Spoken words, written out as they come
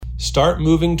Start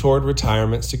moving toward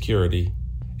retirement security.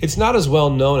 It's not as well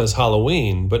known as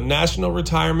Halloween, but National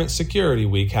Retirement Security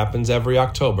Week happens every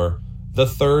October, the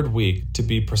third week to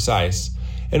be precise.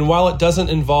 And while it doesn't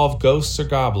involve ghosts or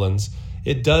goblins,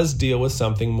 it does deal with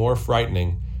something more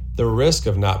frightening, the risk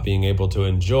of not being able to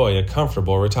enjoy a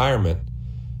comfortable retirement.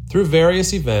 Through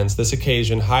various events, this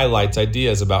occasion highlights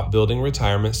ideas about building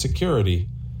retirement security.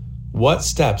 What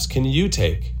steps can you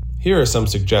take? Here are some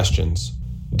suggestions.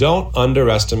 Don't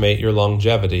underestimate your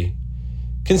longevity.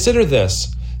 Consider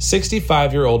this: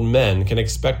 65-year-old men can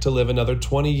expect to live another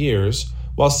 20 years,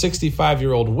 while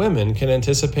 65-year-old women can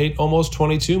anticipate almost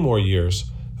 22 more years,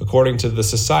 according to the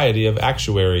Society of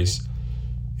Actuaries.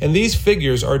 And these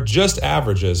figures are just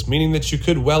averages, meaning that you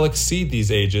could well exceed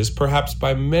these ages, perhaps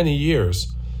by many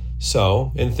years.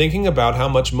 So, in thinking about how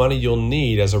much money you'll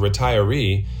need as a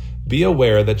retiree, be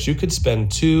aware that you could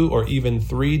spend 2 or even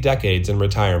 3 decades in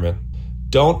retirement.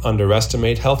 Don't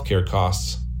underestimate healthcare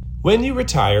costs. When you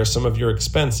retire, some of your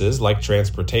expenses, like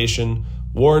transportation,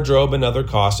 wardrobe, and other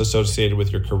costs associated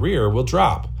with your career, will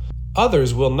drop.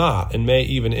 Others will not and may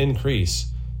even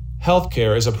increase.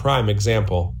 Healthcare is a prime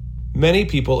example. Many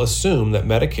people assume that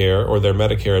Medicare or their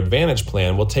Medicare Advantage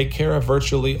plan will take care of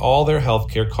virtually all their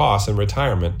healthcare costs in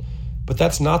retirement, but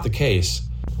that's not the case.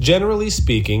 Generally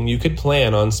speaking, you could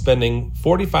plan on spending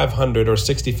 $4,500 or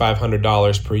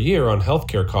 $6,500 per year on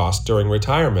healthcare costs during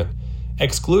retirement,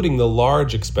 excluding the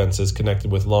large expenses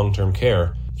connected with long-term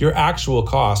care. Your actual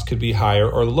cost could be higher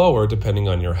or lower depending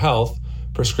on your health,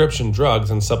 prescription drugs,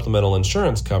 and supplemental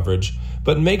insurance coverage,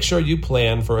 but make sure you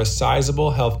plan for a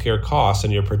sizable healthcare cost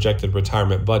in your projected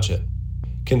retirement budget.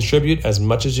 Contribute as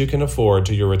much as you can afford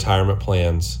to your retirement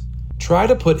plans. Try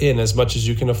to put in as much as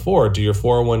you can afford to your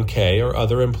 401k or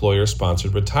other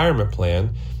employer-sponsored retirement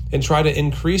plan, and try to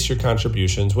increase your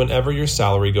contributions whenever your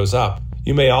salary goes up.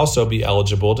 You may also be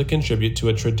eligible to contribute to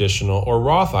a traditional or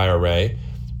Roth IRA,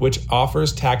 which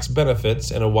offers tax benefits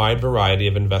and a wide variety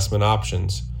of investment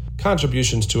options.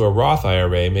 Contributions to a Roth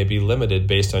IRA may be limited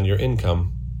based on your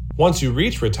income. Once you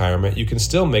reach retirement, you can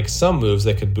still make some moves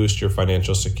that could boost your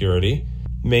financial security.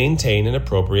 Maintain an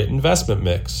appropriate investment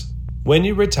mix. When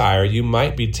you retire, you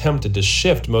might be tempted to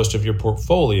shift most of your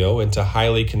portfolio into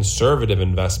highly conservative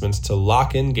investments to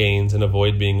lock in gains and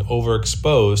avoid being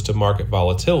overexposed to market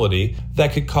volatility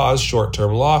that could cause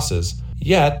short-term losses.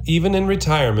 Yet, even in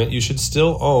retirement, you should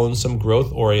still own some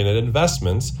growth-oriented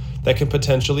investments that can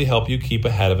potentially help you keep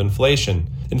ahead of inflation.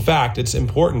 In fact, it's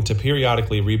important to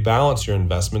periodically rebalance your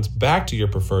investments back to your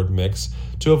preferred mix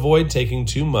to avoid taking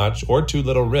too much or too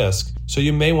little risk, so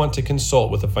you may want to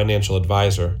consult with a financial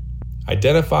advisor.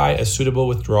 Identify a suitable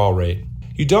withdrawal rate.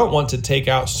 You don't want to take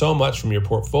out so much from your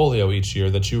portfolio each year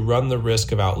that you run the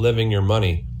risk of outliving your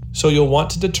money, so you'll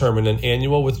want to determine an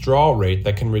annual withdrawal rate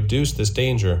that can reduce this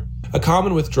danger. A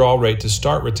common withdrawal rate to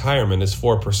start retirement is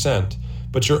 4%,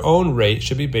 but your own rate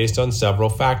should be based on several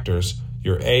factors: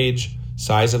 your age,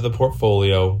 size of the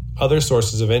portfolio, other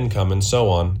sources of income, and so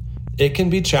on. It can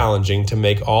be challenging to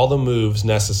make all the moves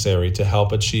necessary to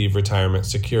help achieve retirement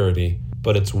security,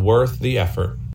 but it's worth the effort.